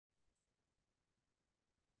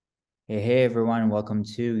Hey everyone, welcome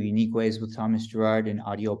to Unique Ways with Thomas Gerard, an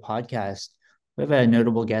audio podcast. We have a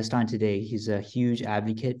notable guest on today. He's a huge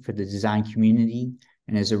advocate for the design community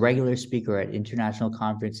and is a regular speaker at international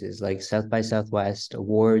conferences like South by Southwest,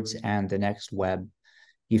 Awwwards, and the Next Web.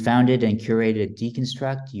 He founded and curated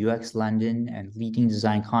dConstruct, UX London, and leading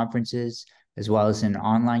design conferences, as well as an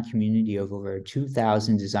online community of over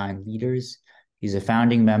 2,000 design leaders. He's a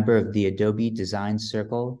founding member of the Adobe Design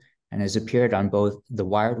Circle and has appeared on both the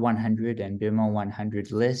Wired 100 and BIMA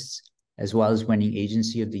 100 lists, as well as winning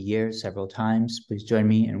Agency of the Year several times. Please join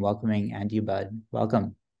me in welcoming Andy Budd.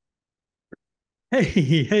 Welcome.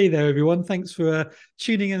 Hey there, everyone. Thanks for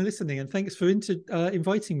tuning in and listening, and thanks for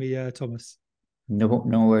inviting me, Thomas. No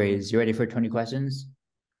worries. You ready for 20 questions?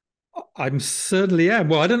 I'm certainly am.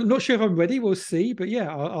 Well, I'm not sure if I'm ready. We'll see, but yeah,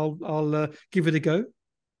 I'll give it a go.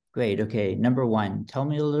 Great. Okay. Number one, tell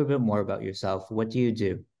me a little bit more about yourself. What do you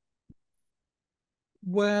do?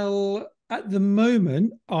 Well, at the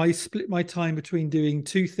moment, I split my time between doing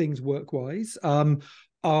two things work-wise.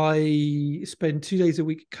 I spend 2 days a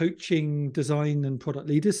week coaching design and product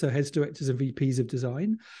leaders, so heads, directors, and VPs of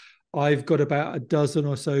design. I've got about a dozen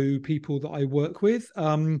or so people that I work with.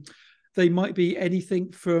 They might be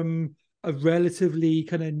anything from a relatively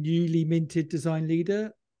kind of newly minted design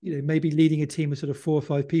leader, maybe leading a team of sort of 4 or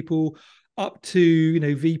 5 people, up to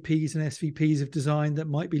VPs and SVPs of design that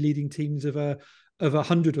might be leading teams of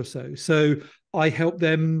 100 or so. So I help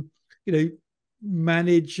them,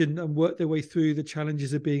 manage and work their way through the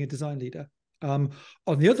challenges of being a design leader. On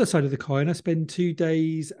the other side of the coin, I spend 2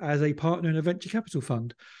 days as a partner in a venture capital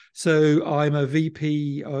fund. So I'm a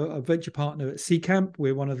VP, a venture partner at Camp.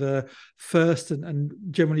 We're one of the first and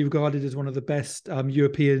generally regarded as one of the best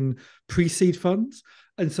European pre-seed funds.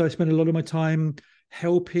 And so I spend a lot of my time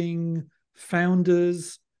helping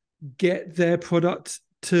founders get their product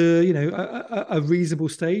to a reasonable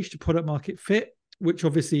stage to product market fit, which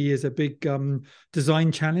obviously is a big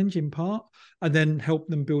design challenge in part, and then help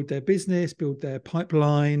them build their business, build their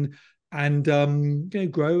pipeline, and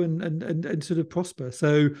grow and sort of prosper.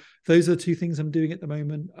 So those are two things I'm doing at the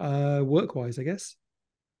moment, work-wise, I guess.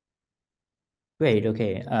 Great.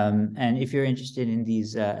 Okay. And if you're interested in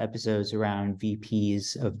these episodes around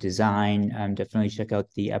VPs of design, definitely check out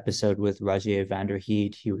the episode with Rajay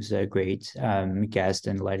Vanderheed. He was a great guest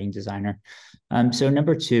and lighting designer. So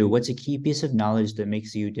number two, what's a key piece of knowledge that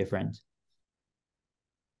makes you different?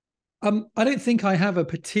 I don't think I have a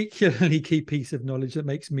particularly key piece of knowledge that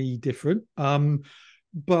makes me different.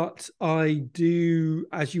 But I do,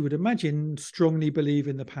 as you would imagine, strongly believe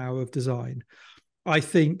in the power of design. I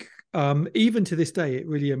think even to this day, it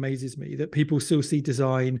really amazes me that people still see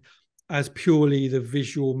design as purely the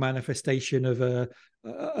visual manifestation of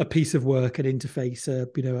a piece of work, an interface,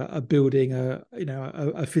 a building,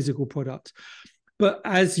 a physical product. But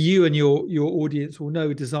as you and your audience will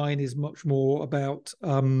know, design is much more about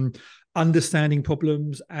understanding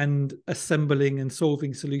problems and assembling and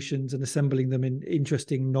solving solutions and assembling them in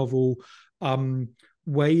interesting, novel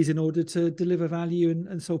ways in order to deliver value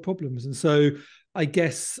and solve problems. And so I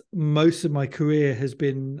guess most of my career has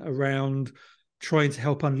been around trying to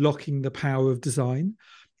help unlocking the power of design.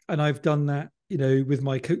 And I've done that, with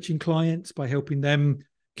my coaching clients by helping them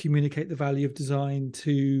communicate the value of design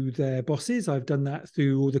to their bosses. I've done that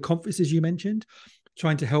through all the conferences you mentioned,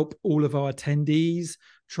 trying to help all of our attendees,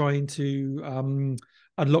 trying to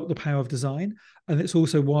unlock the power of design. And it's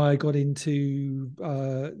also why I got into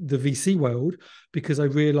the VC world, because I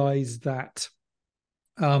realized that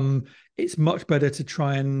it's much better to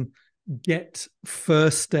try and get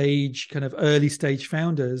first stage, kind of early stage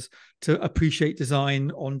founders to appreciate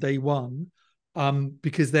design on day one.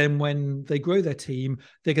 Because then when they grow their team,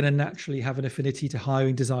 they're going to naturally have an affinity to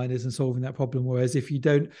hiring designers and solving that problem. Whereas if you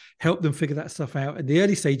don't help them figure that stuff out in the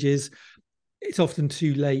early stages, it's often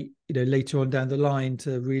too late, later on down the line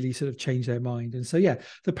to really sort of change their mind. And so, yeah,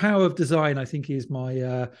 the power of design, I think, is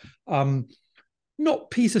my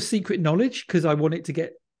not piece of secret knowledge, because I want it to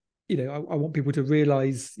get, I want people to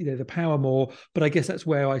realize, the power more. But I guess that's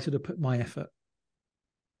where I sort of put my effort.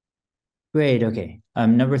 Great. Okay.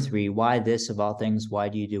 Number three, why this of all things? Why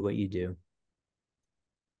do you do what you do?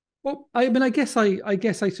 Well, I mean, I guess I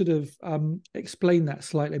sort of explain that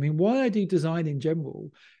slightly. I mean, why I do design in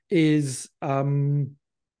general is I mean,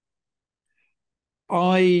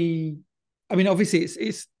 obviously,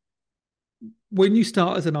 it's when you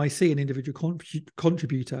start as an IC, an individual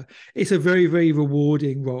contributor, it's a very, very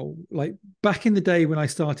rewarding role. Like back in the day when I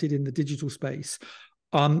started in the digital space,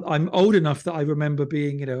 I'm old enough that I remember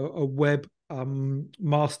being, a web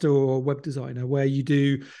master or a web designer, where you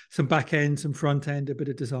do some back end, some front end, a bit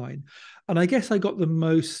of design. And I guess I got the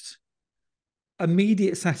most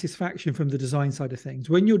immediate satisfaction from the design side of things.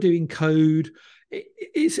 When you're doing code,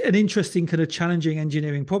 it's an interesting kind of challenging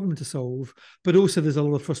engineering problem to solve, but also there's a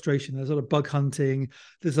lot of frustration. There's a lot of bug hunting.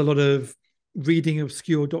 There's a lot of reading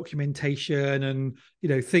obscure documentation and,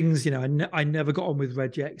 things, I never got on with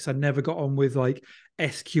regex. I never got on with like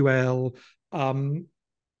SQL. And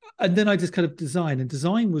then I just kind of design, and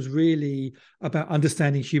design was really about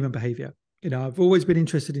understanding human behavior. I've always been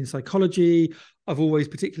interested in psychology. I've always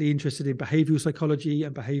particularly interested in behavioral psychology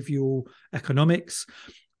and behavioral economics.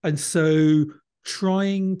 And so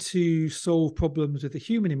trying to solve problems with the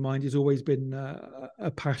human in mind has always been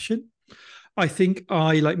a passion. I think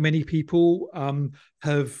I, like many people,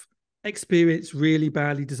 have experienced really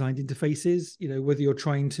badly designed interfaces, whether you're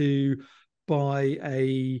trying to buy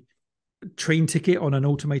a train ticket on an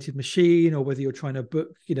automated machine or whether you're trying to book,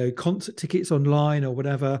 concert tickets online or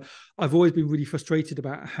whatever. I've always been really frustrated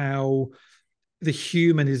about how the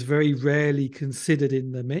human is very rarely considered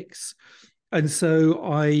in the mix. And so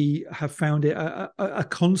I have found it a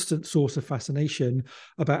constant source of fascination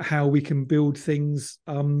about how we can build things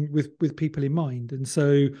with people in mind. And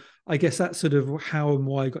so I guess that's sort of how and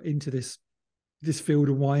why I got into this field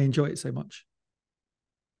and why I enjoy it so much.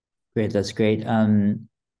 Great, that's great.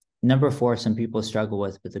 Number 4, some people struggle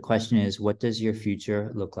with, but the question is, what does your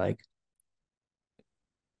future look like?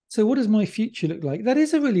 So what does my future look like? That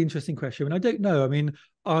is a really interesting question. And I don't know. I mean,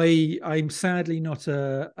 I'm sadly not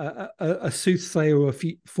a soothsayer or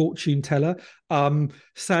a fortune teller.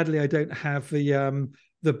 Sadly, I don't have the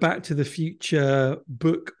Back to the Future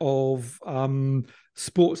book of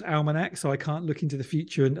sports almanac, so I can't look into the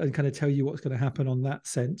future and kind of tell you what's going to happen on that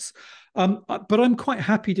sense. But I'm quite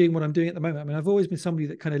happy doing what I'm doing at the moment. I mean, I've always been somebody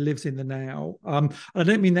that kind of lives in the now. And I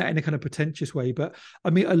don't mean that in a kind of pretentious way, but I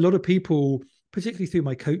mean, a lot of people, particularly through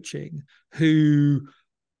my coaching, who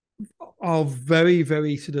are very,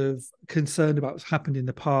 very sort of concerned about what's happened in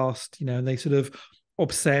the past, and they sort of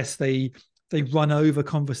obsess, they run over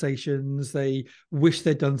conversations, they wish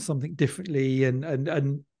they'd done something differently,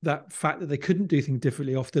 and that fact that they couldn't do things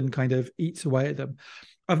differently often kind of eats away at them.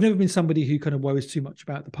 I've never been somebody who kind of worries too much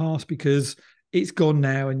about the past because it's gone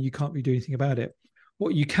now and you can't really do anything about it.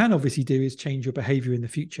 What you can obviously do is change your behavior in the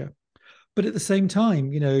future. But at the same time,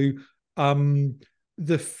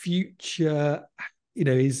 the future,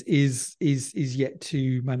 is yet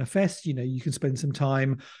to manifest. You can spend some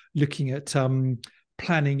time looking at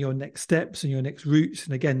planning your next steps and your next routes.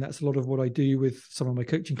 And again, that's a lot of what I do with some of my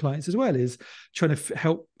coaching clients as well, is trying to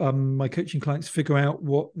help my coaching clients figure out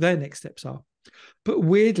what their next steps are. But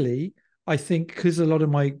weirdly, I think because a lot of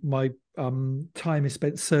my time is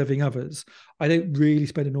spent serving others, I don't really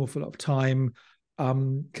spend an awful lot of time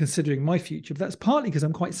considering my future. But that's partly because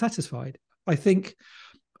I'm quite satisfied. I think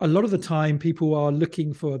a lot of the time people are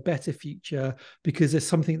looking for a better future because there's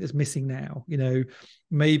something that's missing now.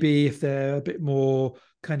 Maybe if they're a bit more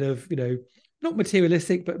kind of, not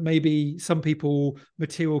materialistic, but maybe some people,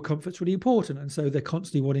 material comfort's really important. And so they're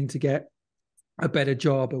constantly wanting to get a better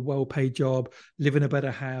job, a well-paid job, live in a better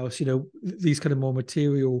house, these kind of more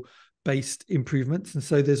material based improvements. And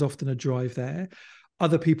so there's often a drive there.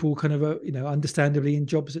 Other people kind of, understandably in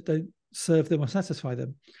jobs that don't serve them or satisfy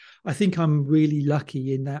them. I think I'm really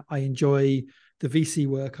lucky in that I enjoy the VC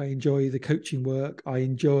work. I enjoy the coaching work. I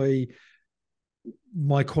enjoy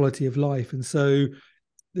my quality of life. And so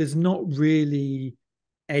there's not really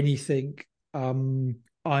anything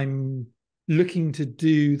I'm looking to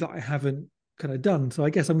do that I haven't kind of done. So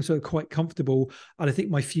I guess I'm sort of quite comfortable. And I think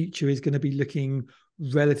my future is going to be looking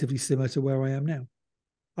relatively similar to where I am now.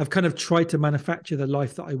 I've kind of tried to manufacture the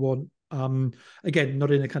life that I want. Again,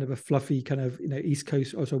 not in a kind of a fluffy kind of, East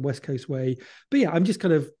Coast or West Coast way, but yeah, I'm just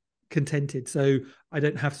kind of contented. So I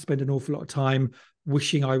don't have to spend an awful lot of time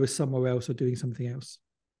wishing I was somewhere else or doing something else.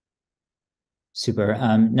 Super.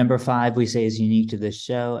 Number 5, we say, is unique to this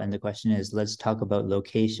show. And the question is, let's talk about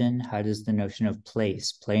location. How does the notion of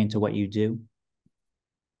place play into what you do?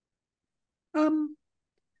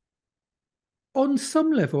 On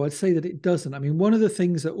some level, I'd say that it doesn't. I mean, one of the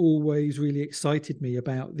things that always really excited me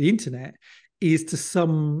about the internet is, to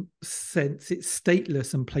some sense, it's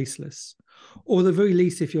stateless and placeless. Or at the very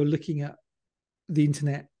least, if you're looking at the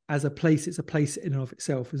internet as a place, it's a place in and of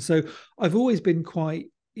itself. And so I've always been quite,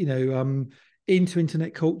 into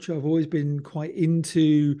internet culture. I've always been quite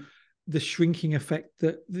into the shrinking effect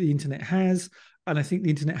that the internet has. And I think the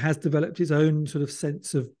internet has developed its own sort of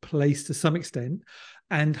sense of place to some extent.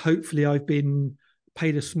 And hopefully I've been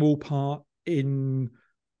paid a small part in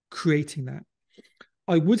creating that.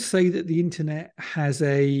 I would say that the internet has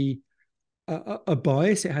a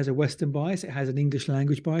bias. It has a Western bias. It has an English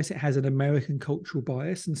language bias. It has an American cultural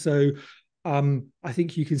bias. And so I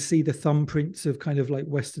think you can see the thumbprints of kind of like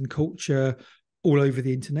Western culture all over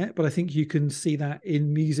the internet, but I think you can see that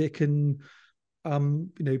in music and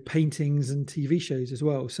paintings and TV shows as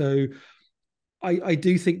well. So I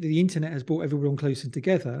do think that the internet has brought everyone closer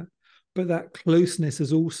together, but that closeness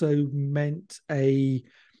has also meant a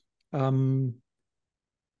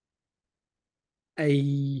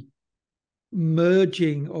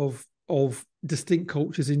merging of distinct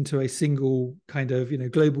cultures into a single kind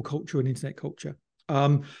of global culture and internet culture.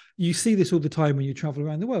 You see this all the time when you travel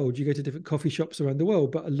around the world. You go to different coffee shops around the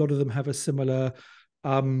world, but a lot of them have a similar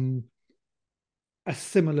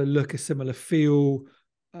look, a similar feel.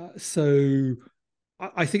 So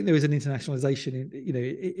I think there is an internationalization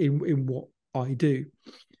in what I do.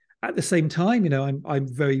 At the same time, I'm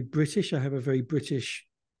very British. I have a very British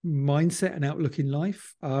mindset and outlook in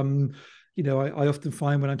life. I often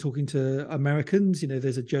find when I'm talking to Americans,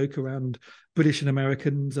 there's a joke around British and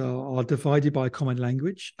Americans are divided by a common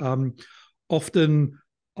language. Often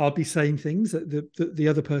I'll be saying things that the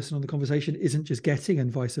other person on the conversation isn't just getting, and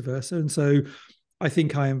vice versa. And so I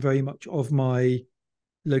think I am very much of my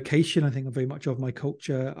location. I think I'm very much of my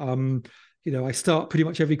culture. I start pretty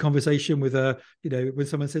much every conversation with when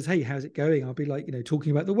someone says, "Hey, how's it going?" I'll be like,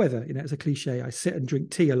 talking about the weather. It's a cliche. I sit and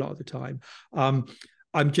drink tea a lot of the time.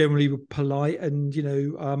 I'm generally polite and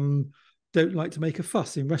don't like to make a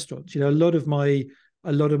fuss in restaurants. A lot of my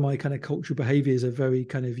kind of cultural behaviors are very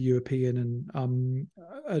kind of European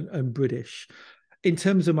and British. In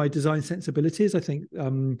terms of my design sensibilities, I think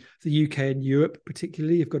the UK and Europe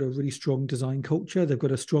particularly have got a really strong design culture. They've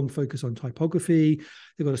got a strong focus on typography.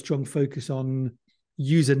 They've got a strong focus on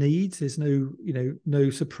user needs. There's no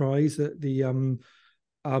surprise that the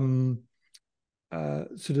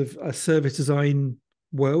sort of a service design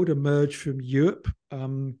world emerged from Europe.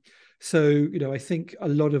 So I think a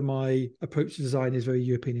lot of my approach to design is very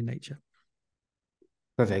European in nature.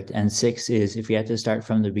 Perfect. And 6 is, if you had to start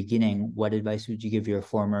from the beginning, what advice would you give your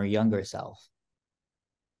former younger self?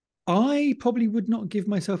 I probably would not give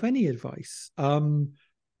myself any advice.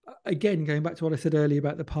 Again, going back to what I said earlier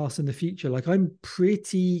about the past and the future, like I'm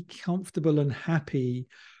pretty comfortable and happy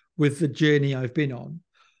with the journey I've been on.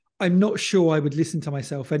 I'm not sure I would listen to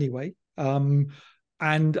myself anyway.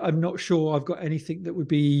 And I'm not sure I've got anything that would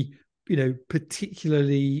be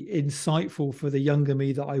particularly insightful for the younger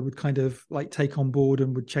me that I would kind of like take on board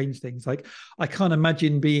and would change things. Like I can't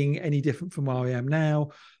imagine being any different from where I am now.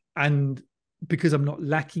 And because I'm not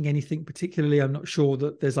lacking anything particularly, I'm not sure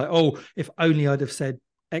that there's like, oh, if only I'd have said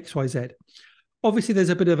X, Y, Z. Obviously, there's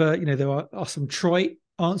a bit of a, there are some trite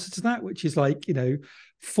answers to that, which is like,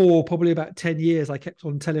 for probably about 10 years, I kept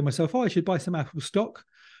on telling myself, oh, I should buy some Apple stock.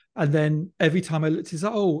 And then every time I looked, it's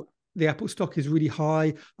like, oh, the Apple stock is really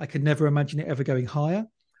high. I could never imagine it ever going higher.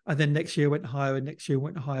 And then next year went higher, and next year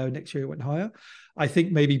went higher, and next year went higher. I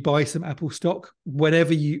think maybe buy some Apple stock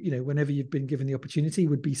whenever whenever you've been given the opportunity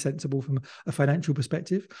would be sensible from a financial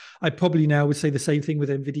perspective. I probably now would say the same thing with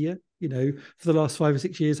Nvidia. For the last 5 or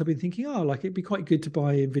 6 years, I've been thinking, oh, like it'd be quite good to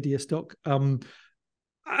buy Nvidia stock. And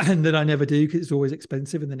then I never do because it's always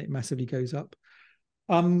expensive, and then it massively goes up.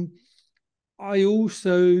 I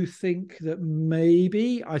also think that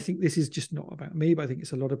I think this is just not about me, but I think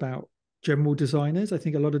it's a lot about general designers. I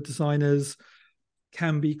think a lot of designers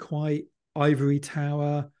can be quite ivory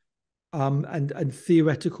tower and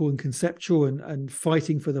theoretical and conceptual and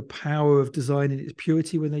fighting for the power of design in its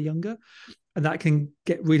purity when they're younger. And that can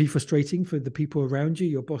get really frustrating for the people around you,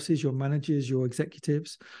 your bosses, your managers, your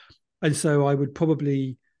executives. And so I would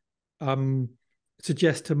probably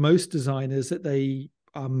suggest to most designers that they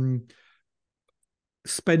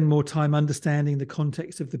spend more time understanding the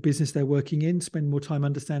context of the business they're working in, spend more time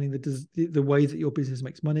understanding the way that your business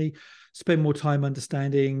makes money, spend more time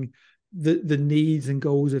understanding the needs and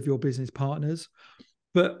goals of your business partners.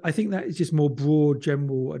 But I think that is just more broad,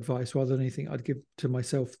 general advice rather than anything I'd give to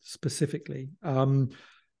myself specifically.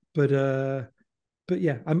 But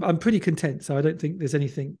yeah, I'm pretty content. So I don't think there's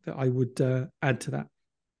anything that I would add to that.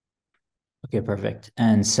 Okay, perfect.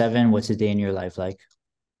 And 7, what's a day in your life like?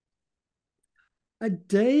 A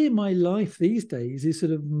day in my life these days is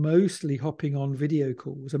sort of mostly hopping on video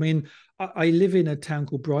calls. I mean, I live in a town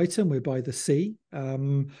called Brighton. We're by the sea.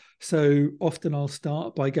 So often I'll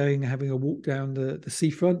start by going and having a walk down the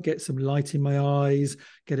seafront, get some light in my eyes,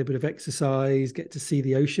 get a bit of exercise, get to see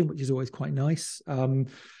the ocean, which is always quite nice.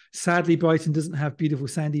 Sadly, Brighton doesn't have beautiful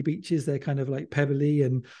sandy beaches. They're kind of like pebbly,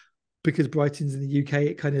 and because Brighton's in the UK,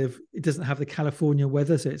 it doesn't have the California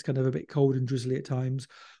weather, so it's kind of a bit cold and drizzly at times.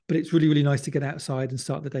 But it's really, really nice to get outside and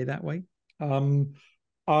start the day that way.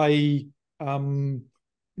 I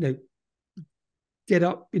get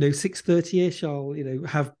up 6:30ish. I'll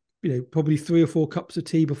have probably 3 or 4 cups of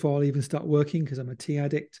tea before I'll even start working because I'm a tea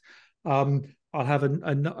addict. I'll have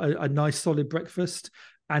a nice solid breakfast,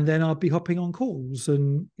 and then I'll be hopping on calls.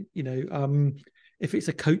 And if it's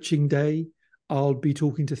a coaching day, I'll be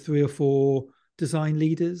talking to 3 or 4 design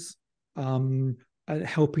leaders, and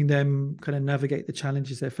helping them kind of navigate the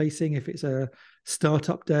challenges they're facing. If it's a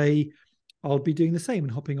startup day, I'll be doing the same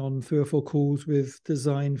and hopping on 3 or 4 calls with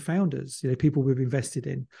design founders, people we've invested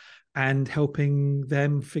in, and helping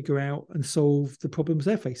them figure out and solve the problems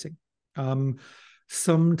they're facing.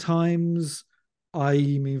 Sometimes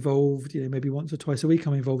I'm involved, maybe once or twice a week,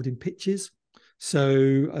 I'm involved in pitches.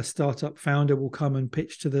 So a startup founder will come and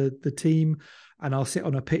pitch to the team, and I'll sit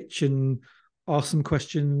on a pitch and ask some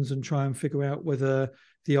questions and try and figure out whether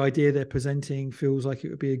the idea they're presenting feels like it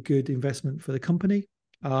would be a good investment for the company.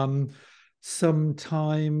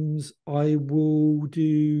 Sometimes I will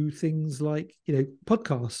do things like,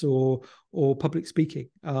 podcasts or public speaking.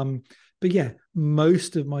 But yeah,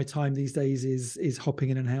 most of my time these days is hopping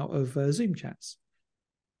in and out of Zoom chats.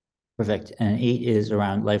 Perfect. And 8 is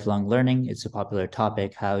around lifelong learning. It's a popular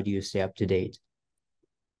topic. How do you stay up to date?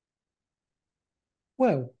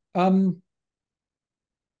 Well,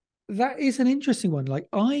 that is an interesting one. Like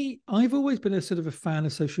I've always been a sort of a fan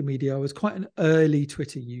of social media. I was quite an early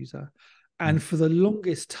Twitter user. And for the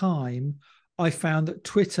longest time, I found that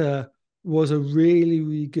Twitter was a really,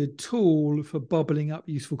 really good tool for bubbling up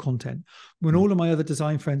useful content. When all of my other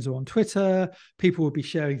design friends are on Twitter, people would be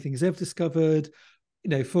sharing things they've discovered.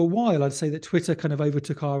 For a while, I'd say that Twitter kind of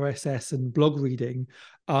overtook RSS and blog reading.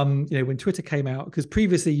 When Twitter came out, because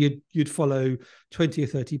previously you'd follow 20 or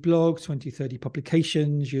 30 blogs, 20 or 30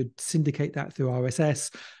 publications, you'd syndicate that through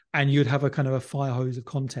RSS, and you'd have a kind of a fire hose of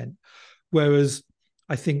content. Whereas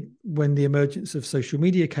I think when the emergence of social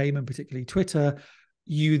media came, and particularly Twitter,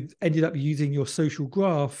 you ended up using your social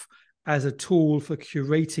graph as a tool for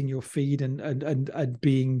curating your feed and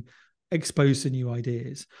being exposed to new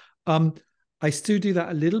ideas. I still do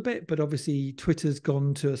that a little bit, but obviously Twitter's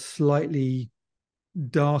gone to a slightly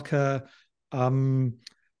darker,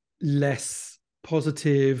 less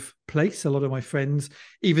positive place. A lot of my friends,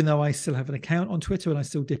 even though I still have an account on Twitter and I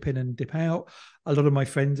still dip in and dip out, a lot of my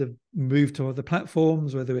friends have moved to other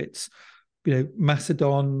platforms, whether it's,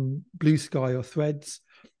 Mastodon, Blue Sky, or Threads.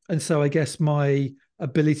 And so I guess my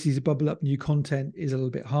ability to bubble up new content is a little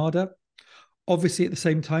bit harder. Obviously, at the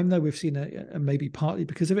same time, though, we've seen and maybe partly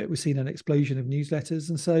because of it, we've seen an explosion of newsletters.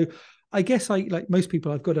 And so I guess like most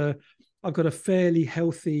people, I've got a fairly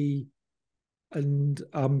healthy and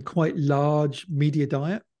quite large media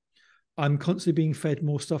diet. I'm constantly being fed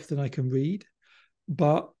more stuff than I can read.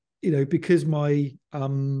 But, because my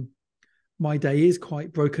day is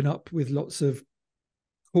quite broken up with lots of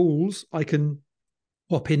calls, I can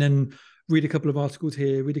hop in and read a couple of articles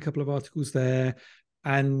here, read a couple of articles there,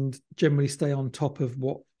 and generally stay on top of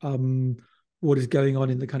what is going on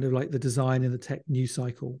in the kind of like the design and the tech news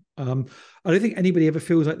cycle. I don't think anybody ever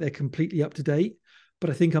feels like they're completely up to date, but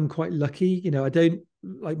I think I'm quite lucky. I don't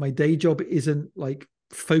like my day job isn't like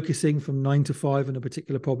focusing from 9 to 5 on a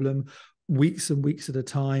particular problem, weeks and weeks at a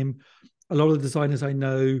time. A lot of the designers I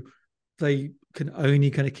know, they can only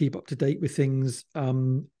kind of keep up to date with things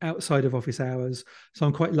outside of office hours. So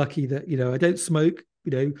I'm quite lucky that, I don't smoke.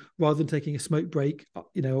 Rather than taking a smoke break,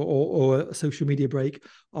 or a social media break,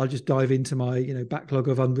 I'll just dive into my, backlog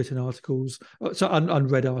of unwritten articles,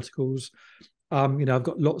 unread articles. I've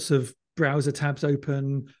got lots of browser tabs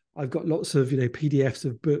open. I've got lots of, PDFs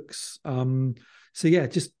of books. So yeah,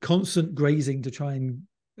 just constant grazing to try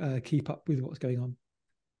and keep up with what's going on.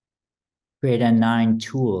 Great. And 9,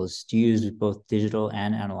 tools. Do you use both digital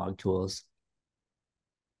and analog tools?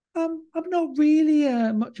 I'm not really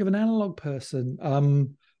much of an analog person.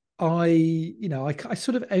 I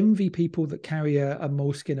sort of envy people that carry a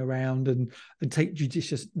moleskin around and take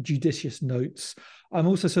judicious notes. I'm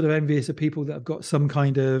also sort of envious of people that have got some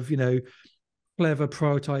kind of, clever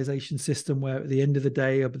prioritization system where at the end of the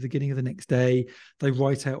day or at the beginning of the next day, they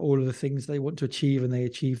write out all of the things they want to achieve and they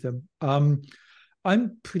achieve them.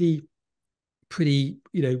 I'm pretty,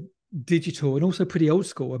 digital and also pretty old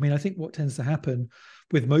school. I mean, I think what tends to happen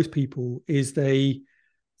with most people is they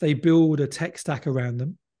build a tech stack around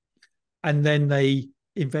them, and then they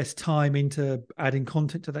invest time into adding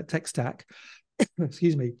content to that tech stack.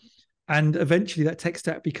 Excuse me. And eventually that tech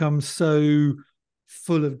stack becomes so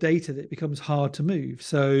full of data that it becomes hard to move.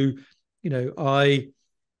 So, I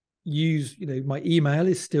use, my email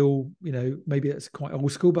is still, maybe that's quite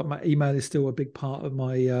old school, but my email is still a big part of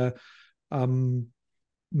my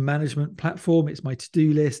management platform. It's my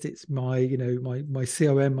to-do list. It's my, my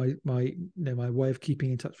CRM, my way of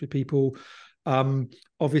keeping in touch with people.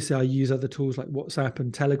 Obviously, I use other tools like WhatsApp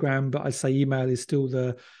and Telegram, but I'd say email is still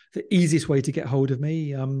the easiest way to get hold of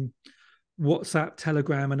me. WhatsApp,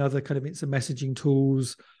 Telegram, and other kind of instant messaging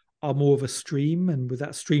tools are more of a stream, and with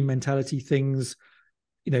that stream mentality, things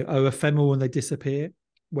are ephemeral and they disappear.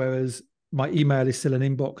 Whereas my email is still an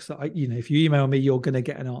inbox that if you email me, you're going to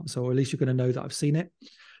get an answer, or at least you're going to know that I've seen it.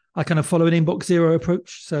 I kind of follow an inbox zero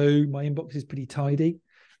approach, so my inbox is pretty tidy.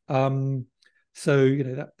 So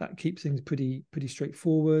that keeps things pretty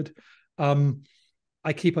straightforward.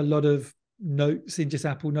 I keep a lot of notes in just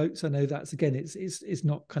Apple Notes. I know that's, again, it's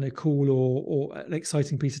not kind of cool or an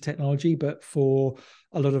exciting piece of technology, but for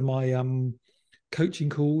a lot of my coaching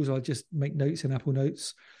calls, I just make notes in Apple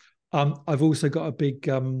Notes. I've also got a big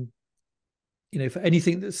for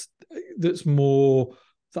anything that's more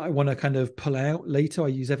that I want to kind of pull out later, I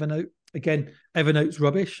use Evernote. Again, Evernote's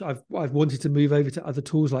rubbish. I've wanted to move over to other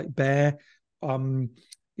tools like Bear, or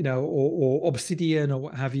Obsidian or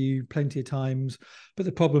what have you, plenty of times. But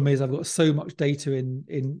the problem is I've got so much data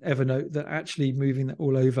in Evernote that actually moving that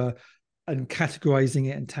all over and categorizing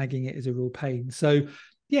it and tagging it is a real pain. So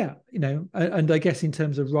yeah, and I guess in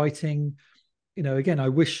terms of writing, again, I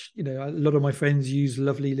wish, a lot of my friends use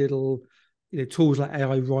lovely little tools like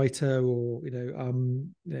AI Writer, or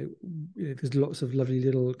there's lots of lovely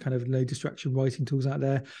little kind of no distraction writing tools out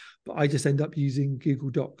there, but I just end up using Google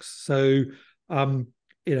Docs. So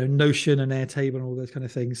Notion and Airtable and all those kind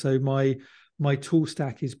of things. So my tool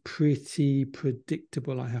stack is pretty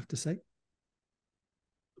predictable, I have to say.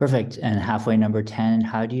 Perfect. And halfway, number 10,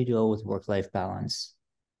 how do you deal with work-life balance?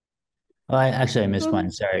 Oh, I missed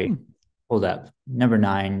one. Sorry. Hold up. Number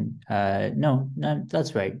 9. No,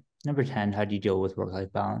 that's right. Number 10, how do you deal with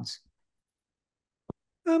work-life balance?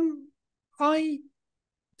 I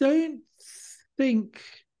don't think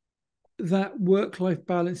that work-life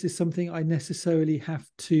balance is something I necessarily have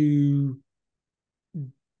to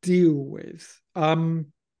deal with. I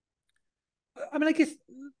guess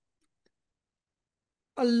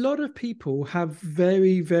a lot of people have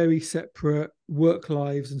very, very separate work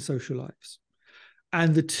lives and social lives,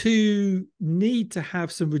 and the two need to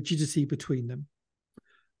have some rigidity between them.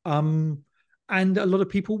 And a lot of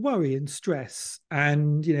people worry and stress,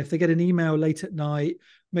 and if they get an email late at night,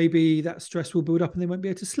 maybe that stress will build up and they won't be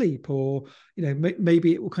able to sleep, or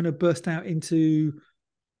maybe it will kind of burst out into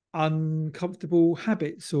uncomfortable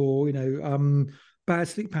habits, or bad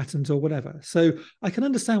sleep patterns or whatever. So I can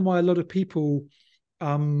understand why a lot of people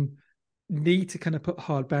need to kind of put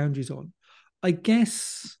hard boundaries on. I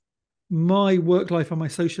guess my work life and my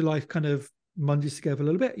social life kind of munges together a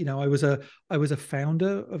little bit. I was a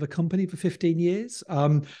founder of a company for 15 years.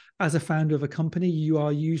 As a founder of a company, you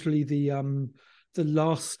are usually the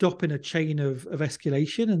last stop in a chain of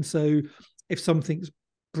escalation, and so if something's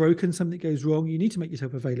broken, something goes wrong, you need to make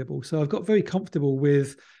yourself available. So I've got very comfortable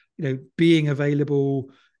with being available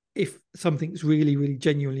if something's really, really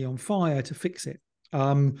genuinely on fire, to fix it.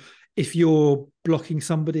 If you're blocking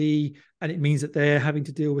somebody and it means that they're having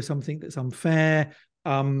to deal with something that's unfair,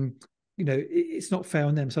 it's not fair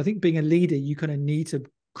on them. So I think being a leader, you kind of need to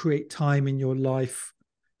create time in your life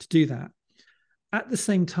to do that. At the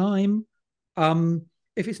same time,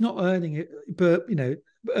 if it's not urgent,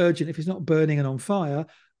 if it's not burning and on fire,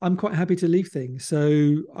 I'm quite happy to leave things.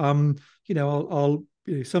 So I'll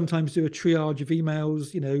sometimes do a triage of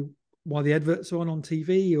emails, while the adverts are on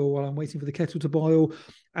TV, or while I'm waiting for the kettle to boil.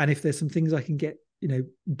 And if there's some things I can get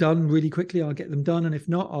done really quickly, I'll get them done, and if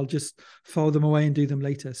not, I'll just file them away and do them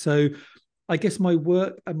later. So I guess my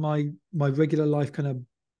work and my regular life kind of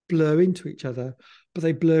blur into each other, but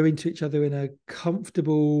they blur into each other in a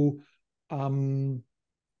comfortable in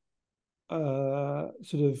a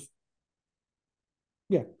sort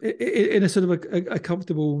of a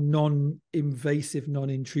comfortable, non-invasive,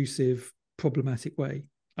 non-intrusive, problematic way.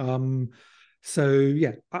 So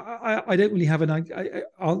yeah, I don't really have an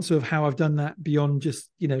answer of how I've done that beyond just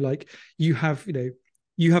like you have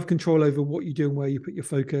control over what you do and where you put your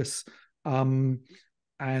focus, and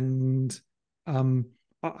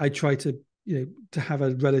I try to have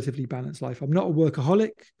a relatively balanced life. I'm not a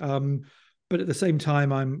workaholic, but at the same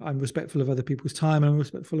time, I'm respectful of other people's time, and I'm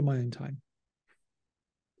respectful of my own time.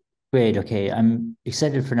 Great. Okay, I'm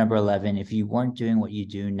excited for number 11. If you weren't doing what you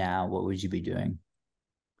do now, what would you be doing?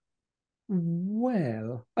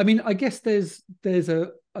 Well, I guess there's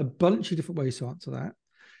a bunch of different ways to answer that.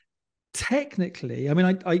 Technically,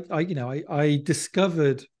 I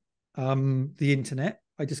discovered the internet.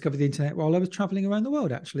 I discovered the internet while I was traveling around the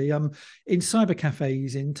world, actually, in cyber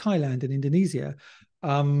cafes in Thailand and Indonesia,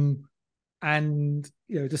 and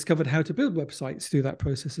discovered how to build websites through that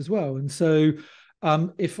process as well. And so,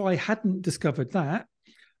 if I hadn't discovered that,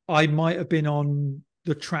 I might have been on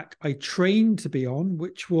the track I trained to be on,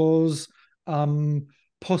 which was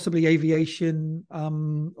possibly aviation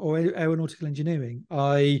or aeronautical engineering.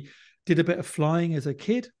 I did a bit of flying as a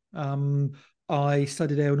kid. I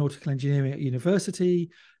studied aeronautical engineering at university,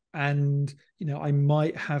 and I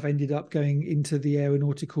might have ended up going into the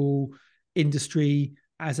aeronautical industry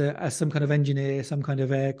as some kind of engineer, some kind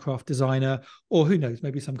of aircraft designer, or who knows,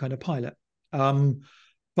 maybe some kind of pilot.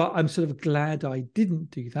 But I'm sort of glad I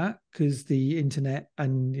didn't do that, because the internet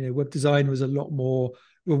and web design was a lot more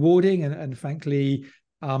rewarding, and frankly,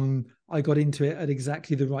 I got into it at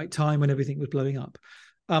exactly the right time when everything was blowing up.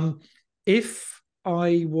 If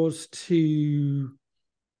I was to,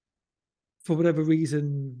 for whatever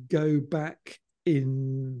reason, go back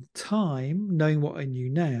in time, knowing what I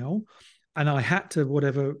knew now, and I had to,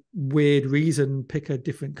 whatever weird reason, pick a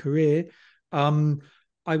different career,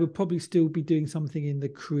 I would probably still be doing something in the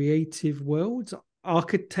creative world.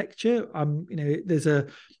 Architecture, there's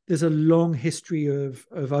a long history of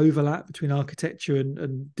overlap between architecture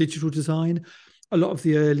and digital design. A lot of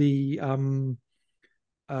the early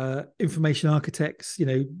information architects,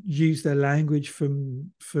 use their language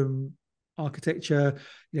from architecture.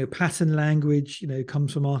 Pattern language,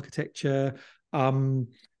 comes from architecture.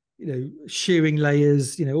 Shearing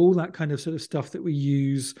layers, all that kind of sort of stuff that we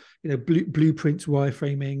use. Blueprints,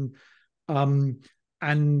 wireframing.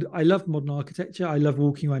 And I love modern architecture. I love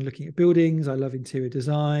walking around looking at buildings. I love interior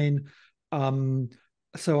design.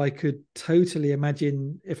 So I could totally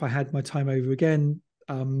imagine, if I had my time over again,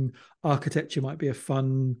 architecture might be a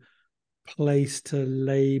fun place to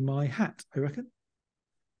lay my hat, I reckon.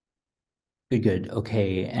 Good.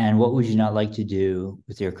 Okay. And what would you not like to do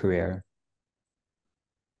with your career?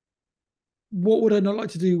 What would I not like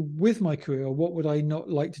to do with my career, or what would I not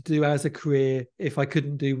like to do as a career if I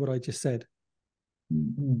couldn't do what I just said?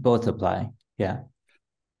 Both apply. Yeah.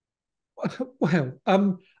 Well,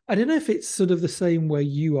 I don't know if it's sort of the same where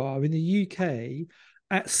you are in the UK.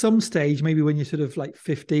 At some stage, maybe when you're sort of like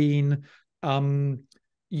 15,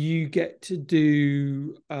 you get to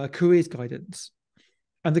do careers guidance.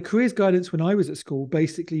 And the careers guidance when I was at school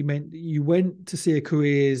basically meant that you went to see a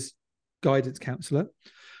careers guidance counselor.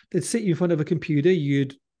 They'd sit you in front of a computer.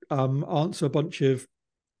 You'd answer a bunch of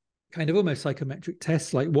kind of almost psychometric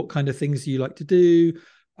tests, like what kind of things do you like to do,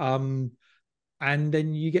 and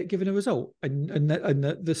then you get given a result. And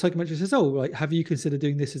the psychometrist says, "Oh, like, have you considered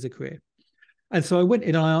doing this as a career?" And so I went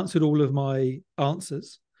in and I answered all of my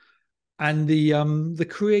answers, and the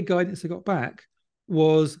career guidance I got back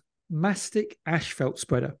was mastic asphalt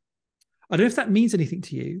spreader. I don't know if that means anything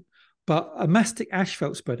to you, but a mastic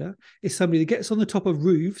asphalt spreader is somebody that gets on the top of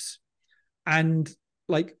roofs and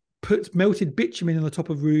like puts melted bitumen on the top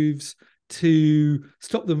of roofs to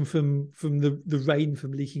stop them from the rain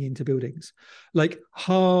from leaking into buildings. Like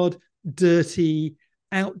hard, dirty,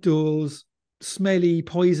 outdoors, smelly,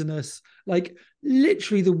 poisonous, like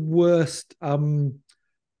literally the worst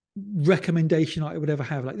recommendation I would ever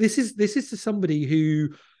have. Like this is to somebody who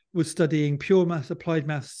was studying pure maths, applied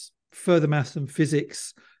maths, further maths and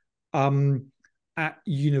physics at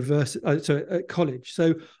university, at college.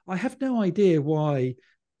 So I have no idea why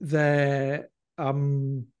their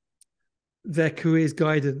careers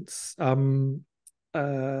guidance sort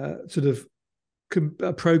of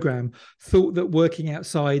program thought that working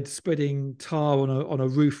outside spreading tar on a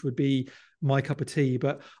roof would be my cup of tea,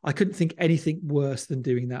 but I couldn't think anything worse than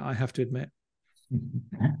doing that, I have to admit.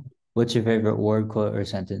 What's your favorite word, quote, or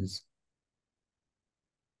sentence?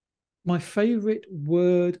 My favorite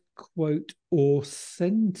word, quote, or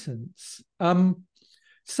sentence.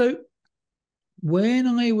 So when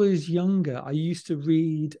I was younger, I used to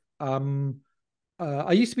read.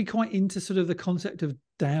 I used to be quite into sort of the concept of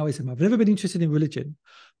Taoism. I've never been interested in religion,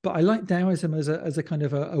 but I like Taoism as a kind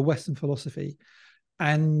of a Western philosophy,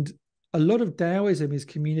 and a lot of Taoism is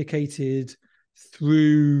communicated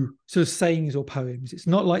through sort of sayings or poems. It's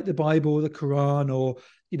not like the Bible or the Quran or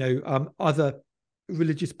other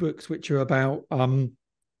religious books which are about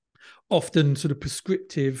often sort of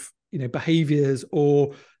prescriptive behaviors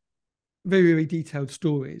or very, very detailed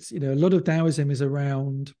stories. A lot of Taoism is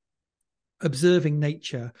around observing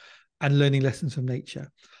nature and learning lessons from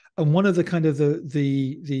nature. And one of the kind of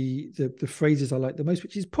the phrases I like the most,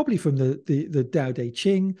 which is probably from the Tao Te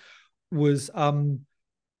Ching, was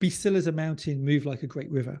be still as a mountain, move like a great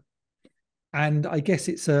river. And I guess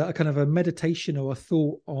it's a kind of a meditation or a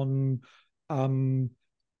thought on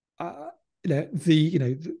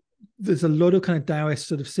there's a lot of kind of Taoist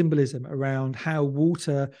sort of symbolism around how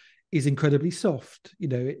water is incredibly soft.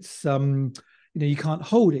 It's you can't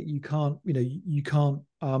hold it, you can't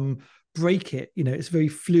break it. It's very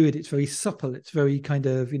fluid, it's very supple, it's very kind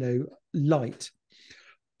of, light.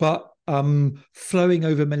 But flowing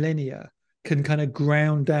over millennia can kind of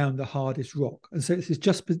ground down the hardest rock. And so it's this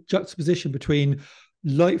juxtaposition between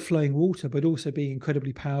light flowing water, but also being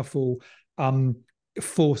incredibly powerful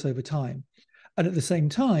force over time. And at the same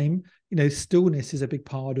time, stillness is a big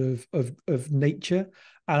part of nature.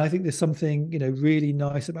 And I think there's something, really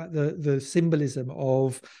nice about the symbolism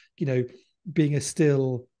of, being a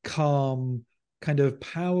still, calm, kind of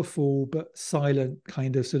powerful but silent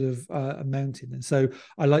kind of sort of a mountain. And so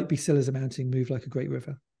I like be still as a mountain, move like a great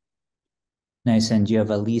river. Nice. And do you have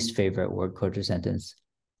a least favorite word, quote, or sentence?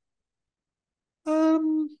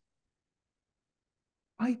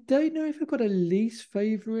 I don't know if I've got a least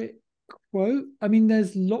favorite quote. I mean,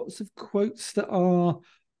 there's lots of quotes that are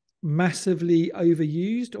massively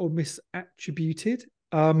overused or misattributed.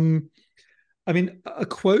 I mean, a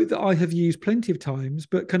quote that I have used plenty of times,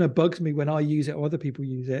 but kind of bugs me when I use it or other people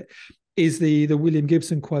use it, is the William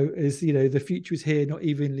Gibson quote: "Is the future is here, not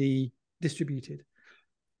evenly distributed."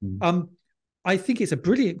 I think it's a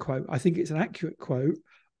brilliant quote. I think it's an accurate quote.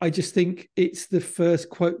 I just think it's the first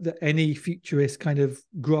quote that any futurist kind of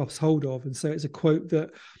grasps hold of, and so it's a quote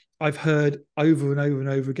that I've heard over and over and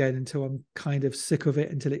over again until I'm kind of sick of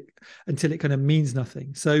it, until it kind of means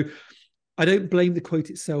nothing. So I don't blame the quote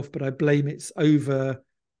itself, but I blame its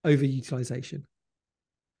overutilization. If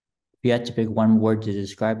you had to pick one word to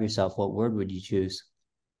describe yourself, what word would you choose?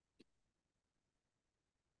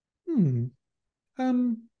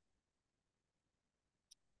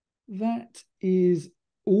 That is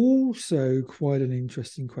also quite an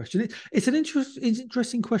interesting question. It's an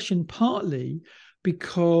interesting question, partly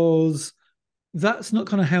because that's not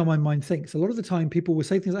kind of how my mind thinks. A lot of the time people will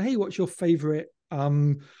say things like, "Hey, what's your favorite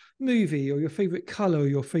movie, or your favorite color, or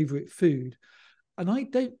your favorite food?" And I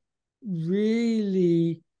don't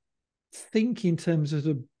really think in terms of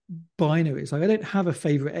the binaries. Like, I don't have a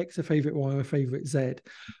favorite X, a favorite Y, or a favorite Z.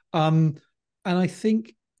 And I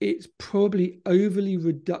think it's probably overly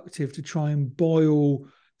reductive to try and boil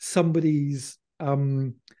somebody's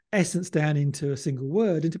essence down into a single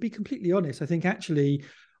word. And to be completely honest, I think actually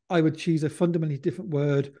I would choose a fundamentally different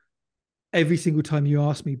word every single time you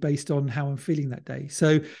ask me, based on how I'm feeling that day.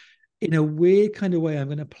 So in a weird kind of way, I'm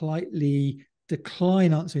going to politely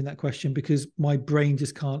decline answering that question because my brain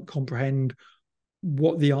just can't comprehend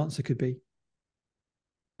what the answer could be.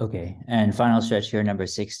 Okay. And final stretch here, number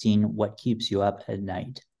 16. What keeps you up at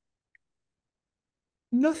night?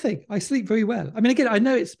 Nothing. I sleep very well. I mean, again, I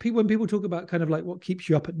know it's people when people talk about kind of like what keeps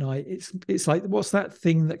you up at night. It's like, what's that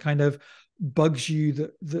thing that kind of bugs you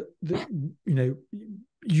that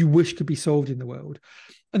you wish could be solved in the world?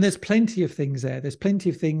 And there's plenty of things there. There's plenty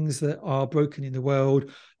of things that are broken in the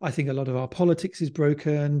world. I think a lot of our politics is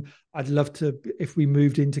broken. I'd love to, if we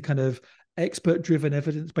moved into kind of expert-driven,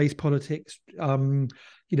 evidence-based politics. So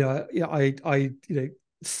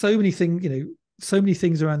many things. So many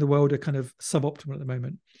things around the world are kind of suboptimal at the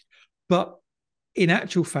moment. But in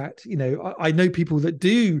actual fact, I know people that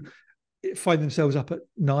do find themselves up at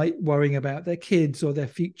night worrying about their kids or their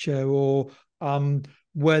future or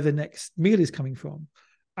where the next meal is coming from.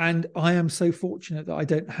 And I am so fortunate that I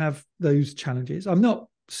don't have those challenges. I'm not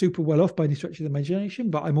super well off by any stretch of the imagination,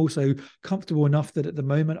 but I'm also comfortable enough that at the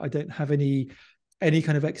moment I don't have any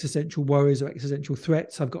kind of existential worries or existential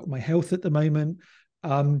threats. I've got my health at the moment.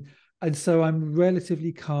 And so I'm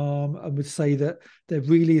relatively calm and would say that there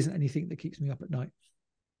really isn't anything that keeps me up at night.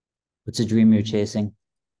 What's a dream you're chasing?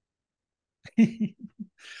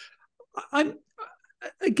 I'm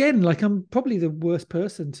probably the worst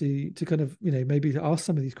person to kind of, maybe to ask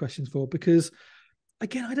some of these questions for, because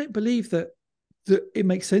again, I don't believe that it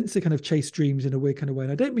makes sense to kind of chase dreams in a weird kind of way.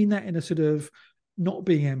 And I don't mean that in a sort of not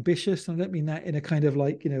being ambitious. And I don't mean that in a kind of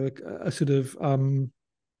like, a sort of,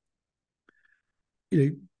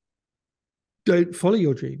 don't follow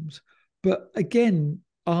your dreams. But again,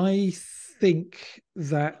 I think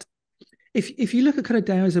that if you look at kind of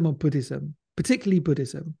Taoism or Buddhism, particularly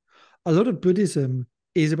Buddhism, a lot of Buddhism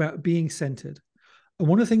is about being centered. And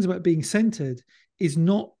one of the things about being centered is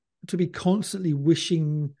not to be constantly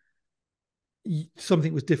wishing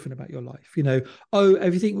something was different about your life.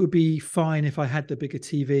 Everything would be fine if I had the bigger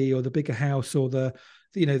TV or the bigger house or the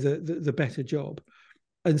better job.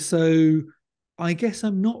 And so I guess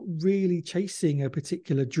I'm not really chasing a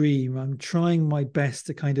particular dream. I'm trying my best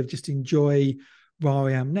to kind of just enjoy where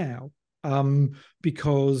I am now,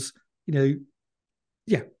 because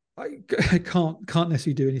I can't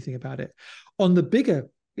necessarily do anything about it. On the bigger,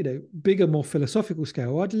 more philosophical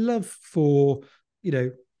scale, I'd love for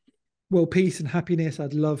world peace and happiness.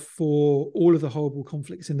 I'd love for all of the horrible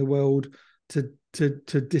conflicts in the world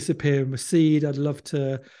to disappear and recede. I'd love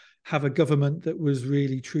to have a government that was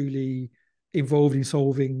really truly involved in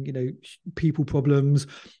solving, people problems.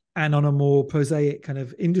 And on a more prosaic kind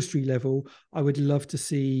of industry level, I would love to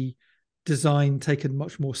see design taken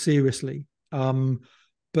much more seriously.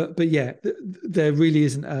 But yeah, there really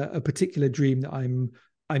isn't a particular dream that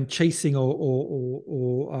I'm chasing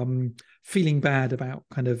or feeling bad about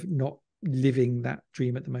kind of not living that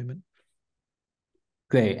dream at the moment.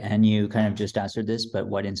 Great. And you kind of just answered this, but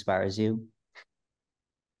what inspires you?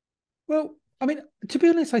 Well, I mean, to be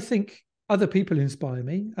honest, I think other people inspire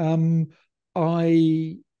me.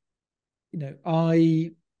 I,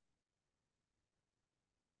 I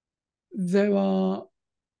there are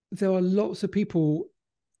lots of people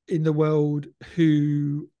in the world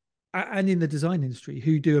who, and in the design industry,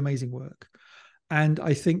 who do amazing work. And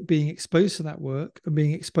I think being exposed to that work and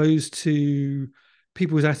being exposed to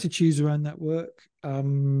people's attitudes around that work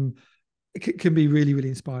can be really, really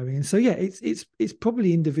inspiring. And so, yeah, it's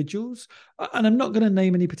probably individuals, and I'm not going to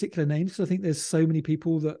name any particular names because I think there's so many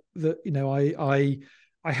people that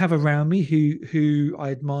I have around me who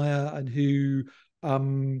I admire and who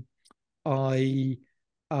I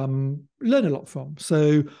learn a lot from.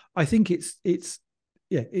 So I think it's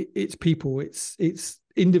people, it's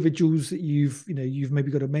individuals that you've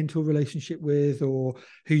maybe got a mentor relationship with, or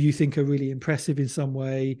who you think are really impressive in some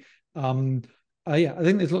way. I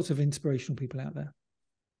think there's lots of inspirational people out there.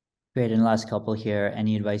 Great. And last couple here,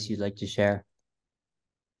 any advice you'd like to share?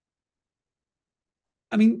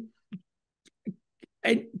 I mean,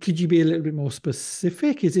 could you be a little bit more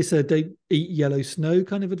specific? Is this a don't eat yellow snow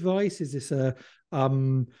kind of advice? Is this a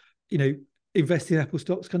invest in Apple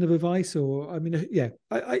stocks kind of advice? Or, I mean, yeah,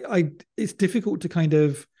 I it's difficult to kind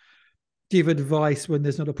of give advice when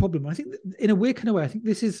there's not a problem. I think in a weird kind of way, I think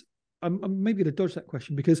this is, I'm maybe going to dodge that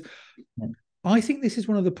question because I think this is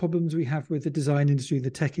one of the problems we have with the design industry,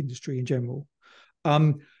 the tech industry in general.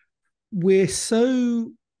 We're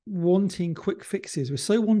so wanting quick fixes. We're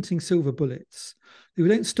so wanting silver bullets that we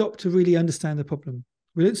don't stop to really understand the problem.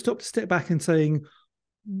 We don't stop to step back and saying,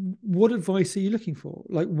 what advice are you looking for?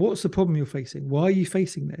 Like, what's the problem you're facing? Why are you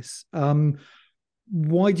facing this?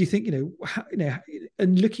 Why do you think,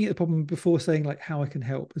 and looking at the problem before saying like how I can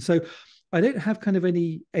help. And so I don't have kind of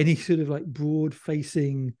any sort of like broad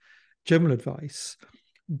facing general advice,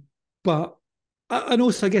 but and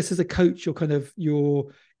also I guess as a coach,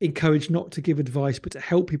 you're encouraged not to give advice, but to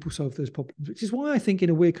help people solve those problems, which is why I think in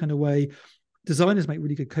a weird kind of way, designers make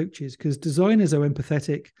really good coaches, because designers are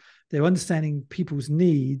empathetic, they're understanding people's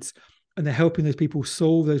needs, and they're helping those people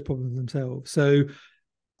solve those problems themselves. So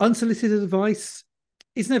unsolicited advice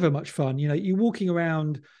is never much fun. You're walking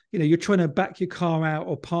around, you're trying to back your car out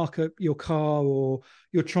or park up your car, or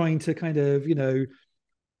you're trying to kind of,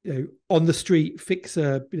 on the street fix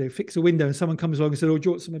a window, and someone comes along and says, "Oh, do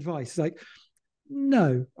you want some advice?" It's like,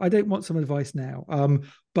 no, I don't want some advice now.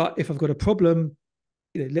 But if I've got a problem,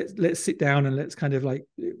 let's sit down and let's kind of like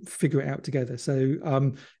figure it out together.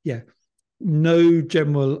 So yeah, no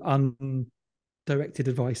general undirected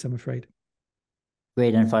advice, I'm afraid.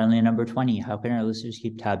 Great. And finally, number 20, how can our listeners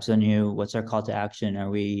keep tabs on you? What's our call to action? Are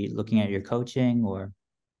we looking at your coaching or?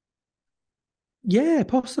 Yeah,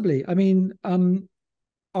 possibly. I mean,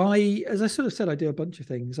 as I sort of said, I do a bunch of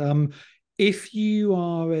things. If you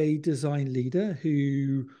are a design leader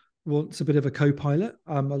who wants a bit of a co-pilot,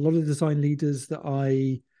 a lot of design leaders that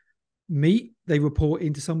I meet, they report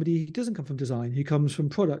into somebody who doesn't come from design, who comes from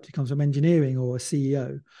product, who comes from engineering, or a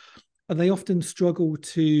CEO. And they often struggle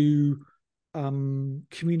to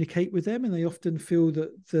communicate with them, and they often feel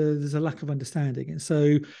that there's a lack of understanding. And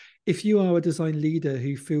so if you are a design leader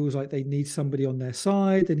who feels like they need somebody on their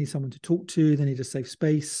side, they need someone to talk to, they need a safe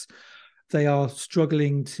space, they are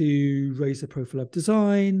struggling to raise the profile of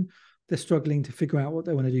design, they're struggling to figure out what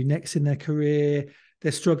they want to do next in their career,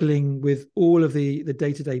 they're struggling with all of the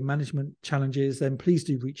day-to-day management challenges, then please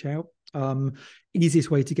do reach out.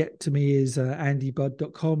 Easiest way to get to me is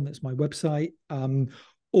andybud.com. That's my website.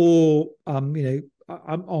 Or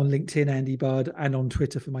I'm on LinkedIn, Andy Budd, and on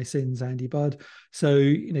Twitter for my sins, Andy Budd. So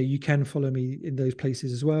you can follow me in those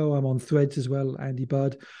places as well. I'm on Threads as well, Andy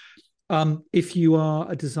Budd. If you are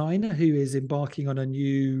a designer who is embarking on a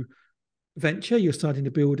new venture, you're starting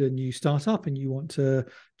to build a new startup, and you want to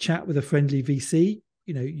chat with a friendly VC,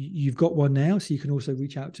 you've got one now, so you can also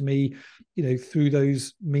reach out to me, through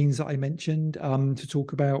those means that I mentioned, to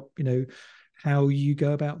talk about, how you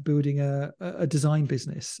go about building a design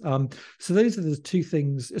business. So those are the two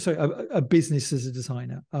things. Sorry, a business as a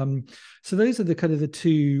designer. So those are the kind of the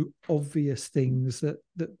two obvious things that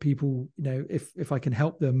people, if I can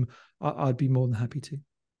help them, I'd be more than happy to.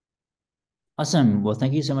 Awesome. Well,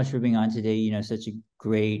 thank you so much for being on today. Such a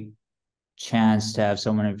great chance to have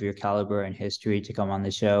someone of your caliber and history to come on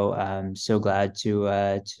the show. I'm so glad to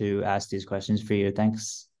ask these questions for you.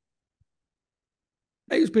 Thanks.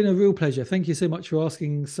 It's been a real pleasure. Thank you so much for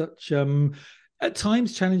asking such at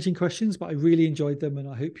times challenging questions, but I really enjoyed them, and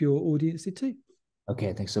I hope your audience did too.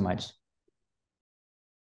 Okay, thanks so much.